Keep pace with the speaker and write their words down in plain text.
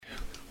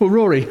Well,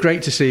 Rory,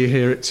 great to see you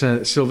here at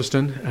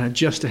Silverstone,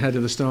 just ahead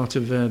of the start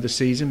of the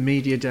season,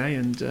 media day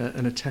and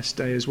a test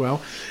day as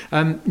well.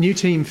 New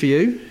team for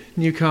you,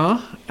 new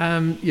car.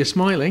 You're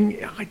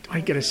smiling. I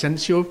get a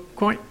sense you're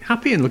quite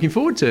happy and looking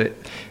forward to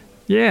it.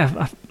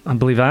 Yeah, I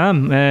believe I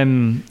am.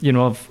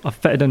 I've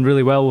fitted in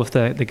really well with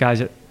the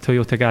guys at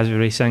Toyota Gazoo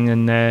Racing,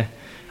 and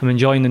I'm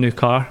enjoying the new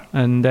car.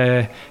 And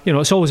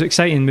it's always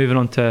exciting moving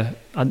on to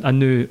a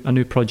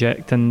new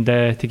project and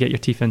to get your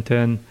teeth into.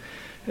 And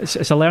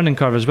it's a learning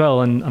curve as well,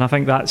 and I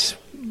think that's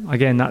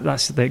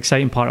the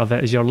exciting part of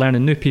it, is you're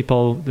learning new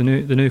people, the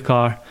new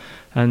car,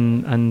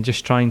 and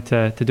just trying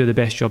to do the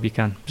best job you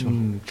can. So.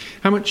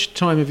 How much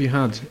time have you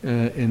had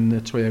in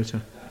the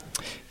Toyota?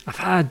 I've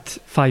had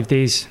 5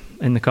 days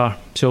in the car,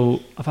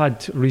 so I've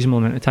had a reasonable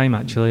amount of time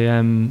actually,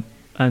 and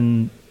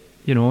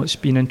it's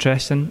been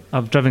interesting.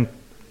 I've driven,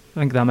 I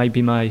think that might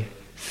be my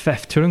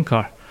 5th touring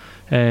car,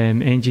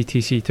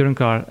 NGTC touring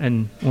car,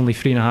 in only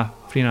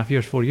 3.5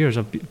 years, 4 years.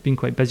 I've been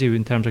quite busy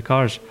in terms of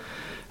cars,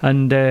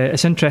 and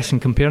it's interesting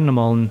comparing them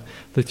all. And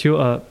the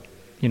Toyota,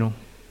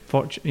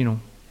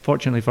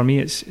 fortunately for me,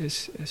 it's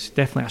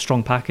definitely a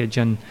strong package,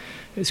 and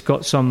it's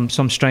got some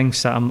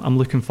strengths that I'm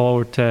looking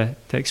forward to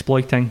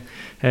exploiting.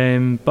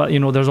 But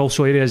there's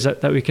also areas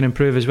that we can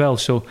improve as well.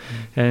 So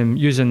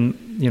using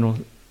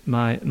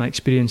my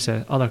experience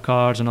at other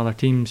cars and other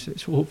teams,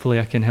 hopefully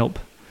I can help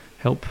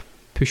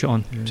push it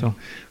on. Yeah. So.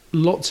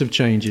 Lots of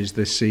changes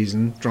this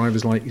season.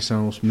 Drivers like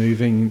yourselves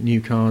moving,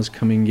 new cars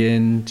coming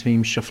in,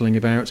 teams shuffling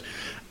about.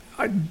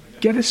 I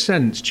get a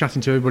sense,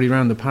 chatting to everybody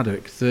around the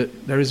paddock,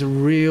 that there is a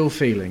real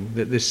feeling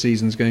that this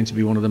season's going to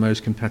be one of the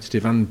most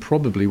competitive and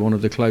probably one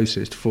of the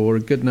closest for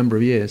a good number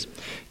of years.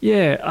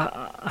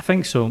 Yeah, I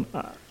think so.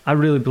 I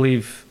really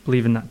believe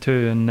in that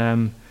too.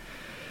 And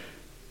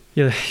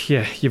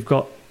you've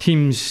got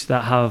teams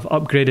that have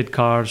upgraded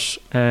cars.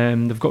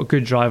 They've got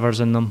good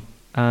drivers in them,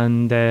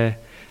 and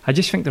I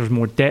just think there's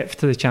more depth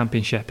to the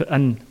championship,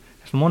 and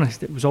if I'm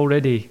honest, it was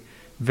already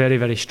very,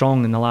 very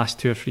strong in the last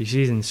 2 or 3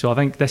 seasons. So I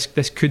think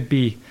this could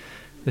be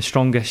the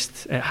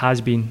strongest it has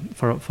been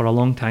for a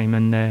long time,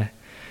 and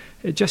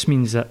it just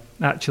means that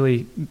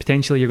actually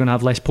potentially you're going to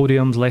have less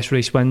podiums, less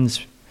race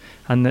wins,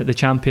 and that the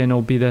champion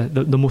will be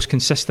the most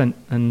consistent.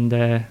 And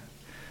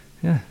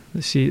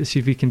let's see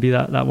if we can be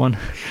that one.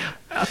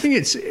 I think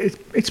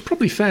it's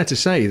probably fair to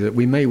say that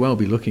we may well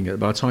be looking at,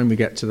 by the time we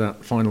get to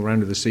that final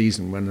round of the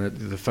season, when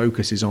the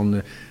focus is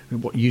on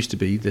what used to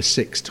be the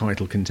 6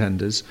 title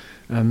contenders,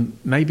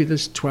 maybe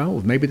there's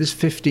 12, maybe there's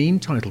 15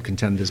 title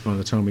contenders by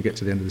the time we get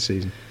to the end of the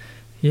season.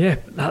 Yeah,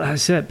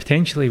 that's it.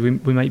 Potentially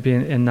we might be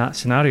in that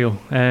scenario,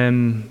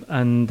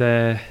 and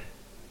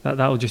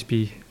that'll just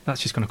be,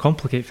 that's just going to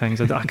complicate things.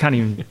 I can't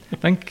even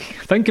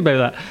think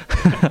about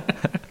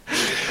that.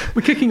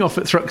 We're kicking off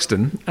at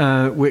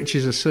Thruxton, which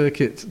is a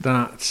circuit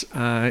that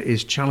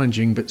is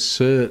challenging but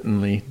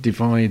certainly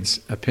divides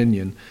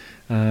opinion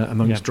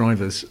amongst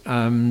drivers.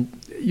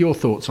 Your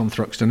thoughts on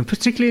Thruxton, and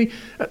particularly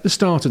at the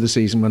start of the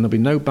season when there'll be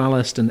no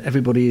ballast and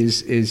everybody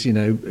is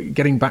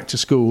getting back to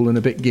school and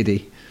a bit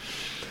giddy.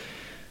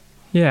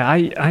 Yeah,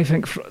 I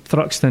think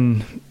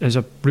Thruxton is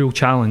a real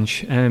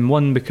challenge.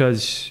 One,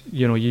 because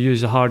you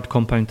use a hard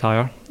compound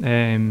tyre.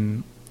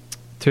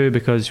 2,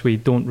 because we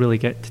don't really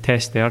get to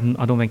test there.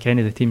 I don't think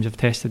any of the teams have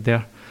tested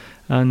there,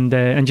 and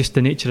just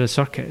the nature of the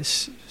circuit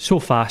is so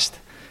fast,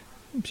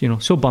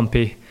 so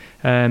bumpy,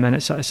 and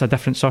it's a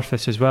different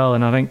surface as well.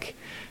 And I think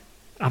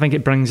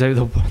it brings out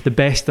the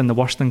best and the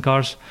worst in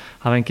cars.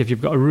 I think if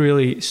you've got a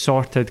really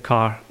sorted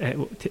car,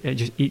 it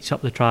just eats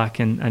up the track,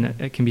 and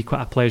it can be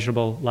quite a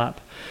pleasurable lap.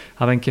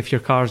 I think if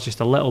your car's just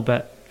a little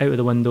bit out of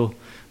the window,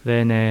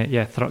 then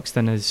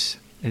Thruxton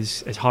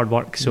is hard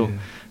work. So. Yeah.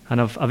 And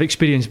I've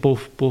experienced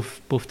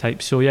both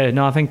types. So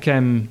I think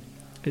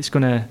it's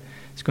gonna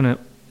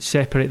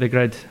separate the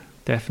grid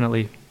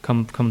definitely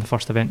come the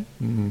first event.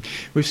 Mm-hmm.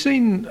 We've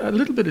seen a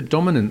little bit of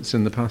dominance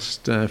in the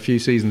past few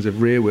seasons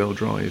of rear-wheel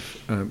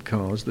drive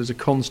cars. There's a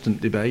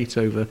constant debate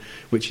over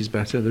which is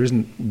better. There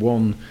isn't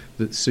one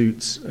that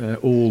suits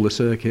all the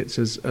circuits,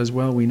 as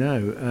well we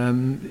know.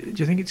 Do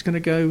you think it's going to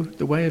go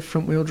the way of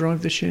front-wheel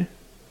drive this year?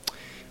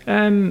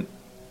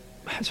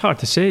 It's hard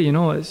to say,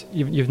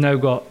 you've now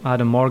got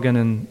Adam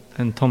Morgan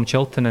and Tom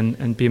Chilton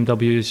and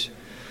BMW's.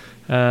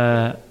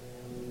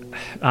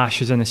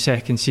 Ash is in his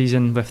 2nd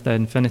season with the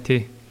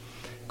Infiniti.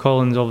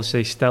 Colin's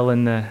obviously still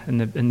in the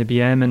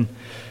BM, and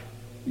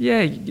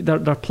there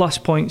are plus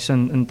points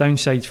and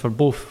downsides for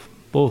both.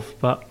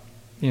 But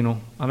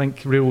I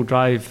think rear-wheel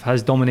drive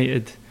has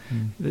dominated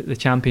the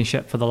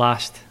championship for the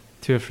last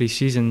 2 or 3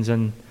 seasons,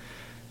 and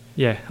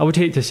I would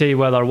hate to say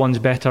whether one's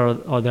better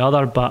or the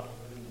other, but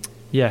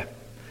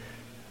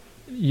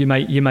you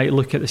might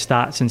look at the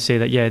stats and say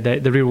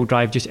that the rear-wheel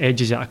drive just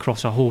edges it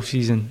across a whole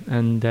season,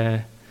 and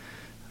I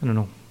don't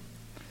know.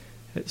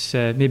 it's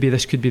maybe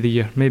this could be the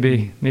year.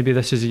 Maybe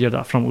this is the year that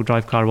a front-wheel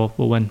drive car will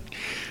win.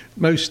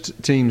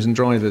 Most teams and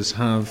drivers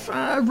have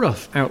a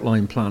rough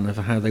outline plan of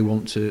how they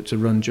want to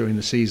run during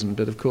the season,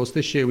 but of course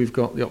this year we've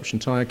got the option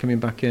tyre coming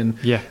back in,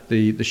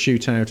 the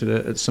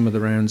shootout at some of the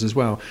rounds as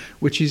well,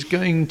 which is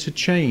going to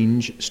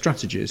change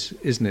strategies,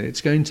 isn't it? It's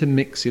going to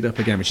mix it up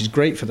again, which is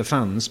great for the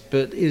fans,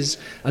 but is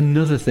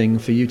another thing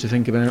for you to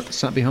think about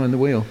sat behind the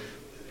wheel.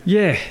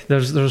 Yeah,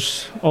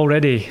 there's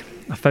already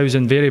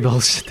 1,000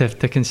 variables to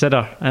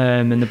consider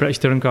in the British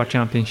Touring Car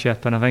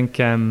Championship, and I think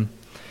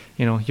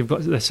you've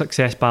got the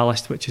success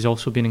ballast, which has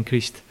also been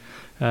increased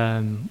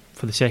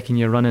for the second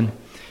year running,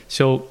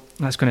 so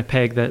that's going to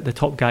peg the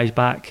top guys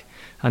back,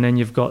 and then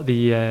you've got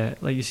the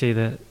like you say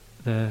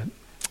the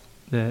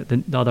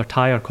other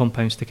tyre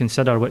compounds to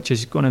consider, which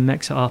is going to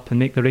mix it up and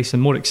make the racing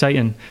more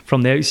exciting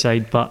from the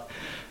outside, but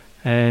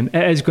it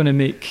is going to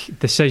make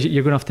decisions.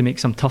 You're going to have to make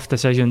some tough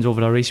decisions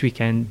over a race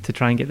weekend to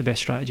try and get the best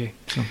strategy.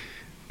 So.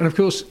 And of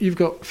course, you've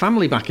got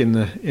family back in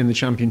the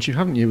championship,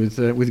 haven't you?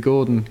 With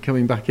Gordon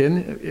coming back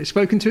in. Have you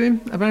spoken to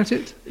him about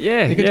it?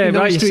 Yeah, you're going to be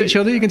nice to each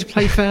other. You're going to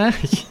play fair.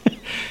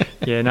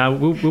 Yeah, no,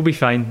 we'll be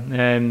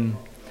fine.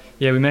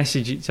 We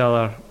message each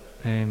other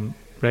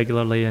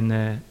regularly,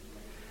 and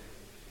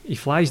he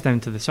flies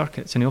down to the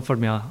circuits, and he offered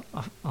me a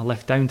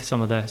lift down to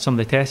some of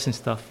the tests and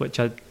stuff, which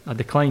I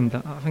declined.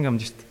 I think I'm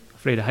just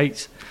afraid of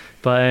heights,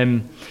 but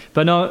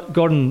no,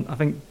 Gordon, I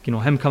think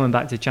him coming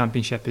back to the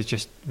championship is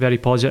just very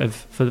positive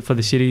for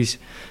the series.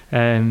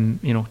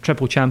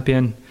 Triple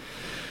champion,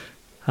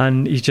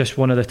 and he's just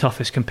one of the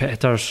toughest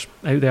competitors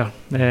out there.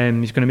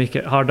 He's going to make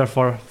it harder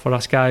for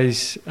us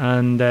guys,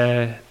 and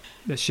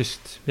it's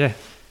just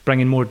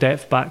bringing more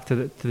depth back to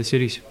the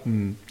series.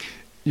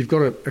 You've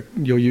got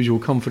your usual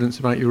confidence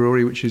about your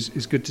Rory, which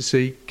is good to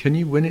see. Can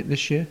you win it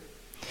this year?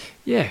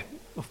 Yeah,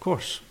 of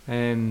course.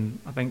 I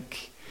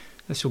think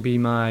this will be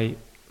my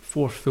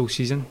 4th full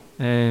season,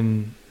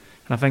 and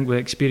I think with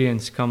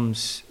experience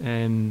comes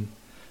a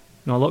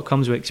lot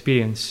comes with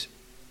experience.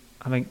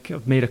 I think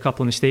I've made a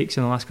couple of mistakes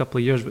in the last couple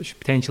of years, which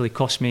potentially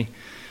cost me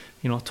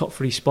a top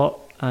 3 spot,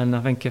 and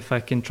I think if I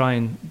can try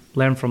and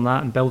learn from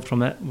that and build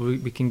from it,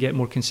 we can get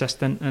more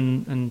consistent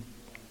and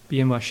be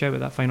in with a shout at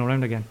that final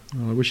round again.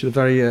 Well, I wish you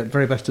the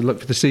very best of luck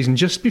for the season.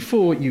 Just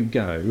before you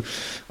go,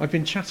 I've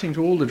been chatting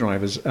to all the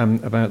drivers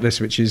about this,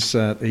 which is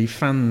the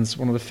fans.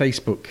 One of the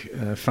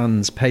Facebook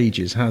fans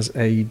pages has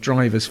a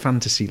drivers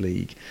fantasy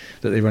league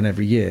that they run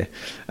every year,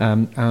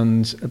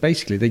 and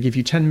basically they give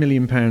you £10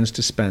 million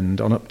to spend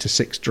on up to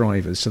 6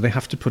 drivers, so they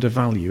have to put a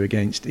value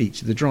against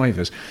each of the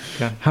drivers.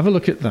 Okay. Have a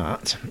look at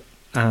that.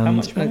 And how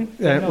much money?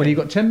 Well, you've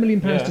got £10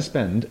 million to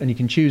spend, and you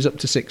can choose up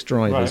to 6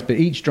 drivers, but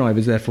each driver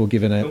is therefore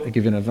given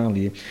a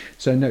value.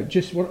 So no,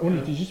 just what I want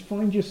you to just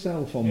find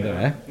yourself on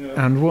there,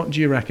 and what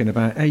do you reckon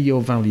about your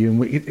value?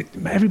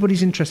 And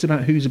everybody's interested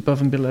about who's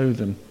above and below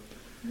them.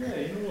 Yeah,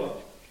 you know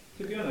what?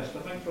 To be honest, I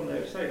think from the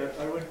outside,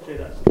 I wouldn't say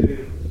that's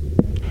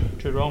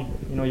too wrong.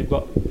 You've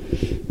got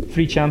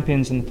 3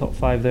 champions in the top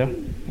 5 there.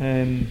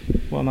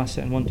 What am I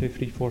sitting? 1, 2,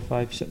 3, 4,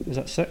 5. Is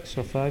that 6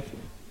 or 5?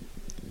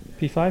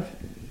 P5.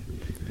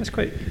 That's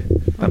quite.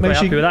 That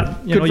makes you happy with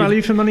that. Good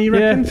value for money, you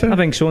reckon? Yeah, I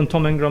think so. And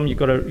Tom Ingram, you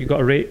got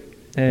a rate.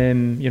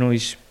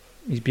 He's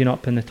been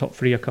up in the top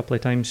 3 a couple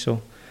of times,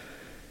 so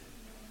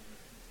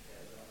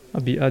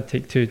I'd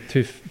take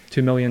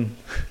two million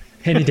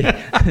any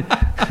day.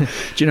 Do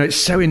you know, it's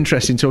so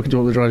interesting talking to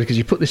all the drivers, because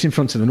you put this in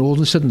front of them and all of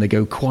a sudden they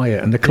go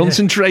quiet and the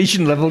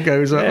concentration level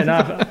goes up.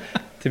 Yeah,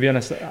 to be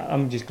honest,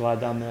 I'm just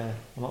glad I'm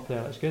up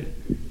there. That's good.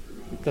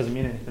 It doesn't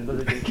mean anything,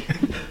 does it?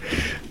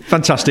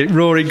 Fantastic.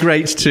 Rory,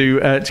 great to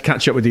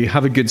catch up with you.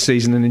 Have a good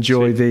season and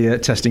enjoy the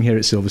testing here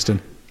at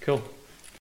Silverstone. Cool.